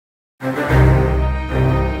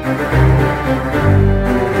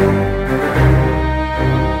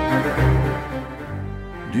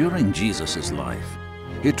During Jesus' life,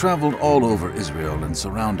 he traveled all over Israel and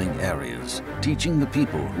surrounding areas, teaching the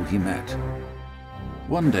people who he met.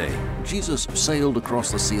 One day, Jesus sailed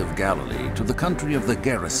across the Sea of Galilee to the country of the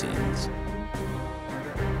Gerasenes.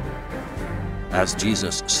 As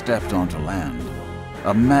Jesus stepped onto land,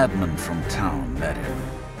 a madman from town met him.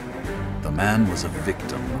 The man was a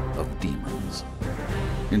victim of demons.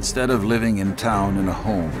 Instead of living in town in a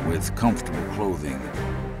home with comfortable clothing,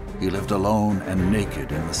 he lived alone and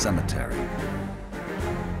naked in the cemetery.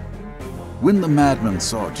 When the madman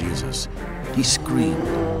saw Jesus, he screamed,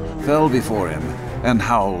 fell before him, and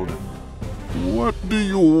howled, "What do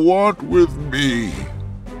you want with me?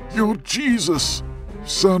 You're Jesus,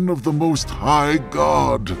 Son of the Most High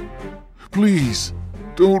God. Please,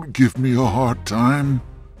 don't give me a hard time."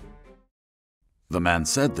 The man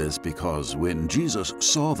said this because when Jesus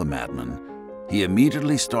saw the madman, he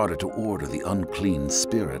immediately started to order the unclean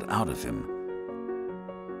spirit out of him.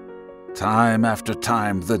 Time after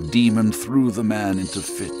time, the demon threw the man into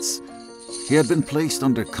fits. He had been placed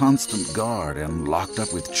under constant guard and locked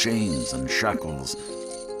up with chains and shackles.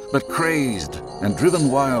 But crazed and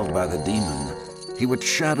driven wild by the demon, he would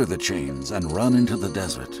shatter the chains and run into the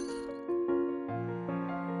desert.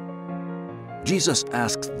 Jesus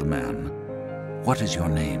asked the man, "What is your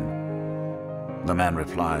name?" The man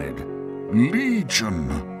replied, "Legion."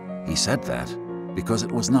 He said that because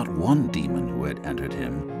it was not one demon who had entered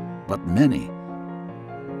him, but many.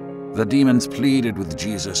 The demons pleaded with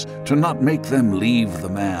Jesus to not make them leave the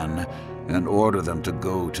man and order them to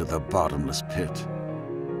go to the bottomless pit.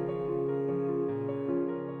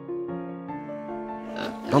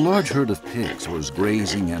 A large herd of pigs was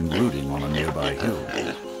grazing and rooting on a nearby hill.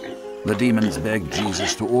 The demons begged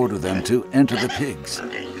Jesus to order them to enter the pigs.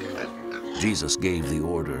 Jesus gave the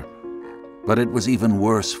order, but it was even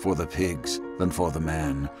worse for the pigs than for the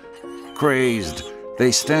man. Crazed,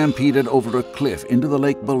 they stampeded over a cliff into the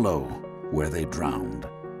lake below, where they drowned.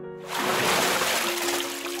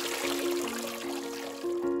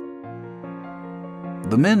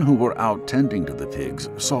 The men who were out tending to the pigs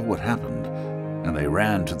saw what happened, and they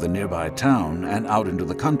ran to the nearby town and out into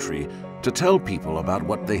the country to tell people about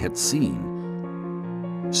what they had seen.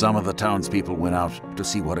 Some of the townspeople went out to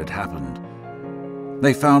see what had happened.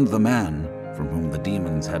 They found the man, from whom the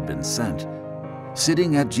demons had been sent,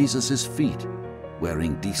 sitting at Jesus' feet,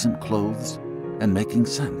 wearing decent clothes and making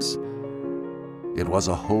sense. It was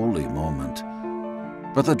a holy moment,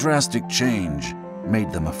 but the drastic change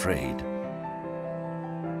made them afraid.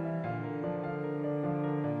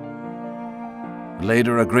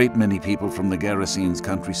 Later, a great many people from the Gerasenes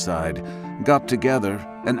countryside got together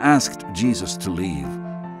and asked Jesus to leave.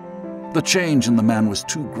 The change in the man was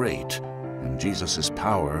too great, and Jesus'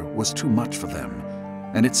 power was too much for them,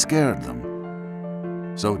 and it scared them.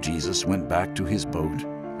 So Jesus went back to his boat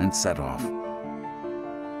and set off.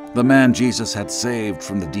 The man Jesus had saved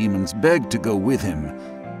from the demons begged to go with him,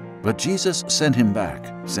 but Jesus sent him back,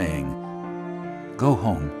 saying, "Go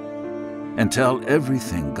home and tell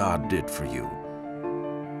everything God did for you."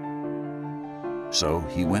 So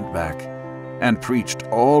he went back and preached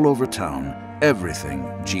all over town everything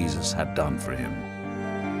Jesus had done for him.